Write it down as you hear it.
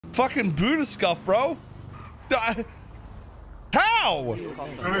Fucking Buddha scuff, bro. How? Alright,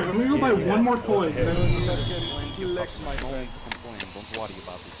 I'm gonna go buy one more toy.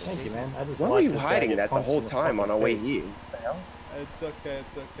 Thank you, man. Why were you hiding that the whole time on our way here? What the hell? It's okay,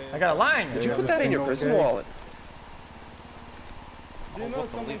 it's okay. I got a line. Did you put that in your prison wallet? Do you know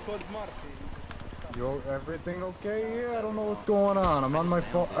someone called Marty? Yo, everything okay? Yeah, I don't know what's going on. I'm on my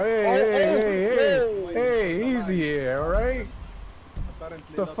phone. Hey, easy here, alright?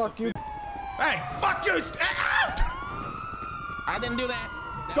 The fuck you? Hey, fuck you! I didn't do that.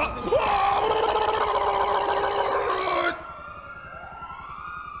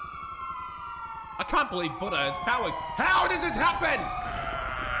 I can't believe Buddha is powered. How does this happen?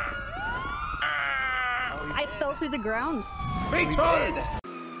 I fell through the ground. Me too!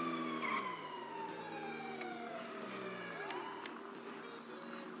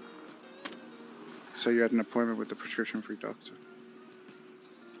 So you had an appointment with the prescription-free doctor.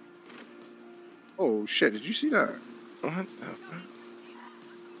 Oh shit, did you see that? What the fuck?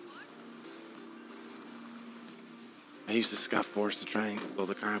 I used the SCUFF force to try and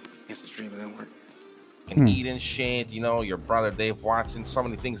build a car up against the stream, but it didn't work. And eat and shit, you know, your brother Dave Watson, so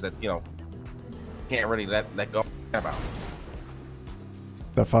many things that, you know, can't really let go about.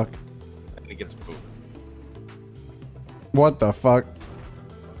 The fuck? And he gets food. What the fuck?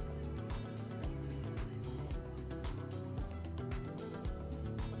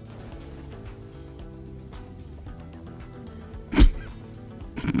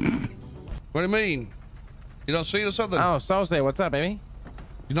 What do you mean? You don't see or something? Oh, Soze, what's up, baby?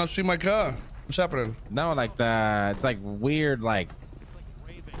 You don't see my car? What's happening? No, like it's like weird, like.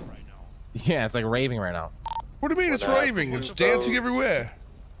 Yeah, it's like raving right now. What do you mean it's raving? It's dancing everywhere.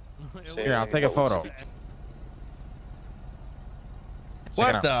 Here, I'll take a photo.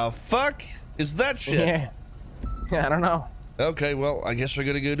 What the fuck is that shit? Yeah, I don't know. Okay, well, I guess we're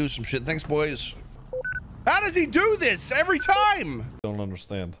gonna go do some shit. Thanks, boys. How does he do this every time? Don't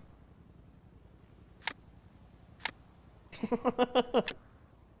understand.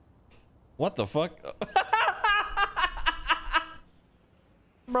 What the fuck?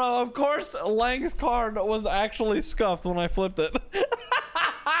 Bro, of course Lang's card was actually scuffed when I flipped it.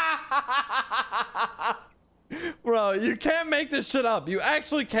 Bro, you can't make this shit up. You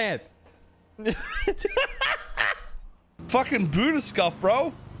actually can't. Fucking Buddha scuff,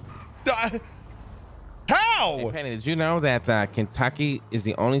 bro. How? Hey, Penny, did you know that Kentucky is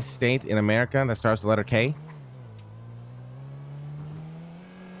the only state in America that starts with the letter K?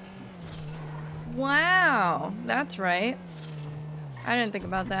 Wow, that's right. I didn't think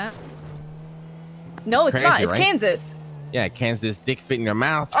about that. No, it's Crazy, not. It's right? Kansas. Yeah, Kansas dick fit in your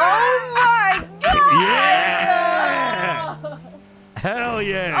mouth. Oh my god! Yeah! Hell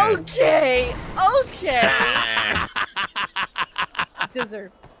yeah! Okay, okay.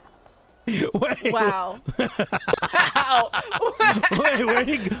 Deserve. Wait. Wow. Wow. Wait, where'd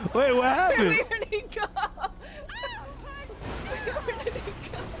he go? Wait, what happened? Where did he go? Where did he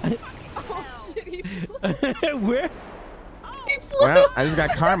go? Oh shit, he flew. Where? He flew. Well, I just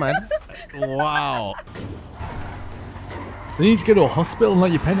got karma. Wow. They need to go to a hospital and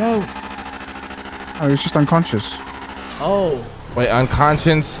let you penthouse. Oh, he was just unconscious. Oh. Wait,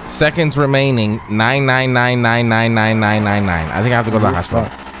 unconscious, seconds remaining, 999999999. I think I have to go to the hospital.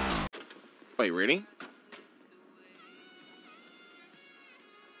 Wait, really?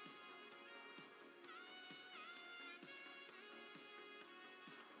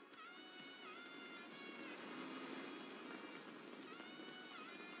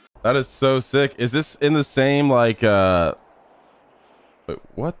 That is so sick. Is this in the same like wait,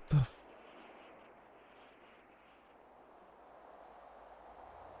 what the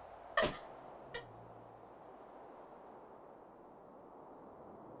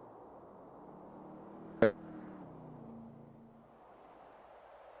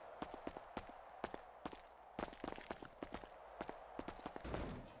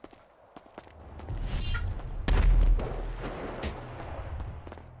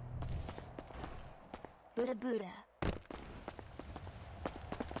Buddha Buddha.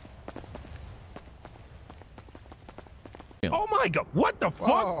 Oh my god, what the fuck?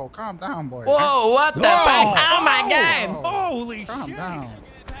 Whoa, calm down, boy. Whoa, what the fuck? Oh my god! Holy Calm shit! down.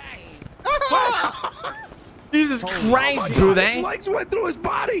 Jesus Christ, His Buddha! legs went through his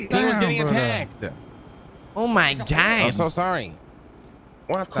body! He was getting Buddha. attacked. Oh my god! I'm so sorry.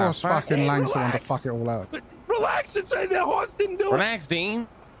 What Of course, the fuck? fucking Lang's the one to relax. fuck it all out. Relax and say the horse didn't do it! Relax, Dean.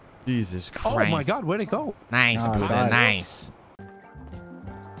 Jesus Christ. Oh my god, where'd it go? Nice, Oh, Buddha, God. nice.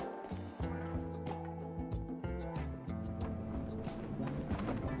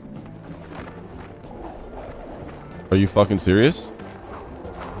 Are you fucking serious?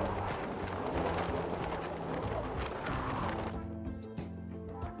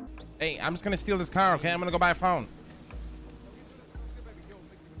 Hey, I'm just gonna steal this car, okay? I'm gonna go buy a phone.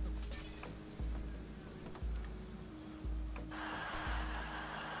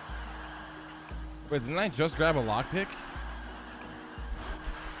 Wait, didn't I just grab a lockpick?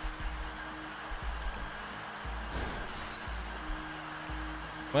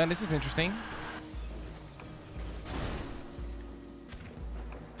 Well, this is interesting.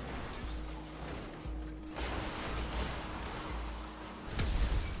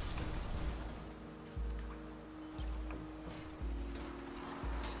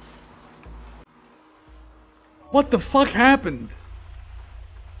 What the fuck happened?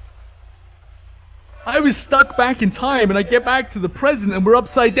 I was stuck back in time and I get back to the present and we're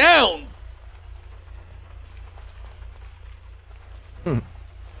upside down!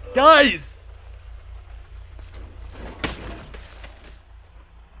 Guys!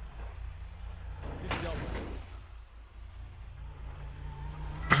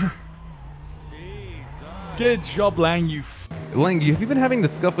 Good job, Lang, you Lang, have you been having the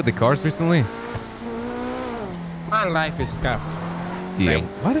scuff with the cars recently? My life is scuffed. Yeah. Right.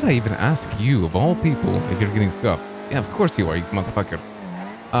 Why did I even ask you, of all people, if you're getting scuff? Yeah, of course you are, you motherfucker.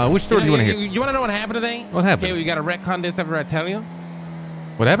 Which store do you want to hit? You want to know what happened today? What happened? Okay, we got to retcon this after I tell you.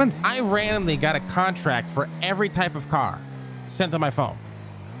 What happened? I randomly got a contract for every type of car sent to my phone.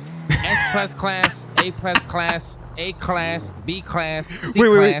 S+ class, A+ class, A class, B class, C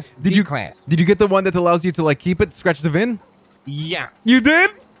class, D class. Did you get the one that allows you to like keep it, scratch the VIN? Yeah. You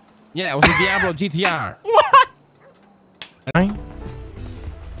did? Yeah, it was a Diablo GTR. What?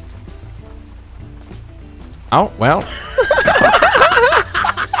 Oh, well.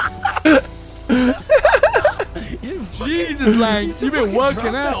 Jesus, Lang, you've been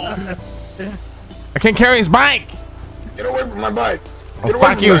working out. I can't carry his bike. Get away from my bike. Oh,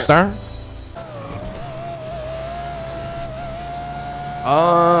 fuck you, sir.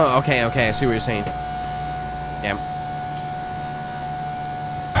 Oh, okay, I see what you're saying. Yeah.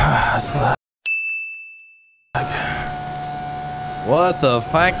 What the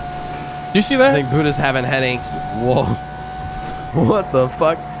fuck? Do you see that? I think Buddha's having headaches. Whoa. What the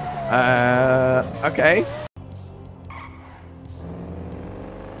fuck? Okay.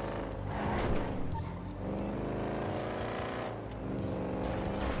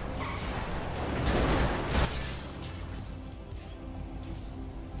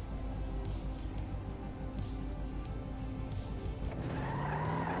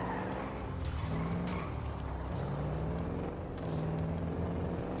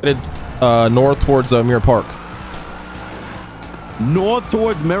 North towards Mirror Park. North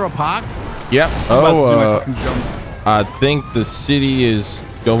towards Mirror Park? Yep. I think the city is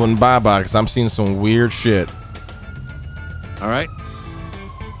going bye-bye because I'm seeing some weird shit. All right.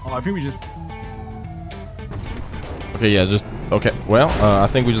 Oh, I think we just... Okay, yeah, just... Okay, well, I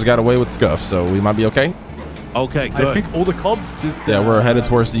think we just got away with SCUFF, so we might be okay. Okay, good. I think all the cops just... Yeah, we're headed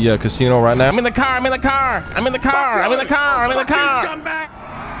towards the casino right now. I'm in the car. I'm in the car. I'm in the car. I'm in the car. I'm in the car. Come back.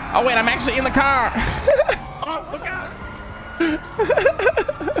 Oh wait, I'm actually in the car. Oh, look out.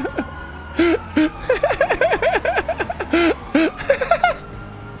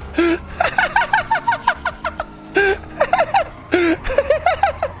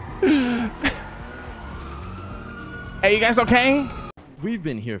 Hey, you guys okay? We've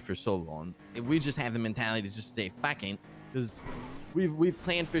been here for so long. We just have the mentality to just say fucking, because we've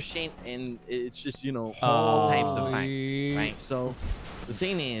planned for shit, and it's just, you know, all types of fun, right? So the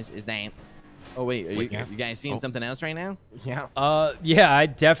thing is that, oh wait, are you guys seeing something else right now? Yeah. Yeah, I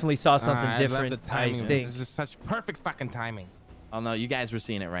definitely saw something I love different. the timing. I think. This is just such perfect fucking timing. Oh no, you guys were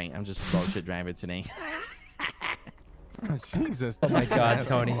seeing it right. I'm just a bullshit driver today. Oh, Jesus. Oh my God,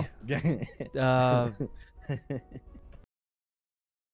 Tony.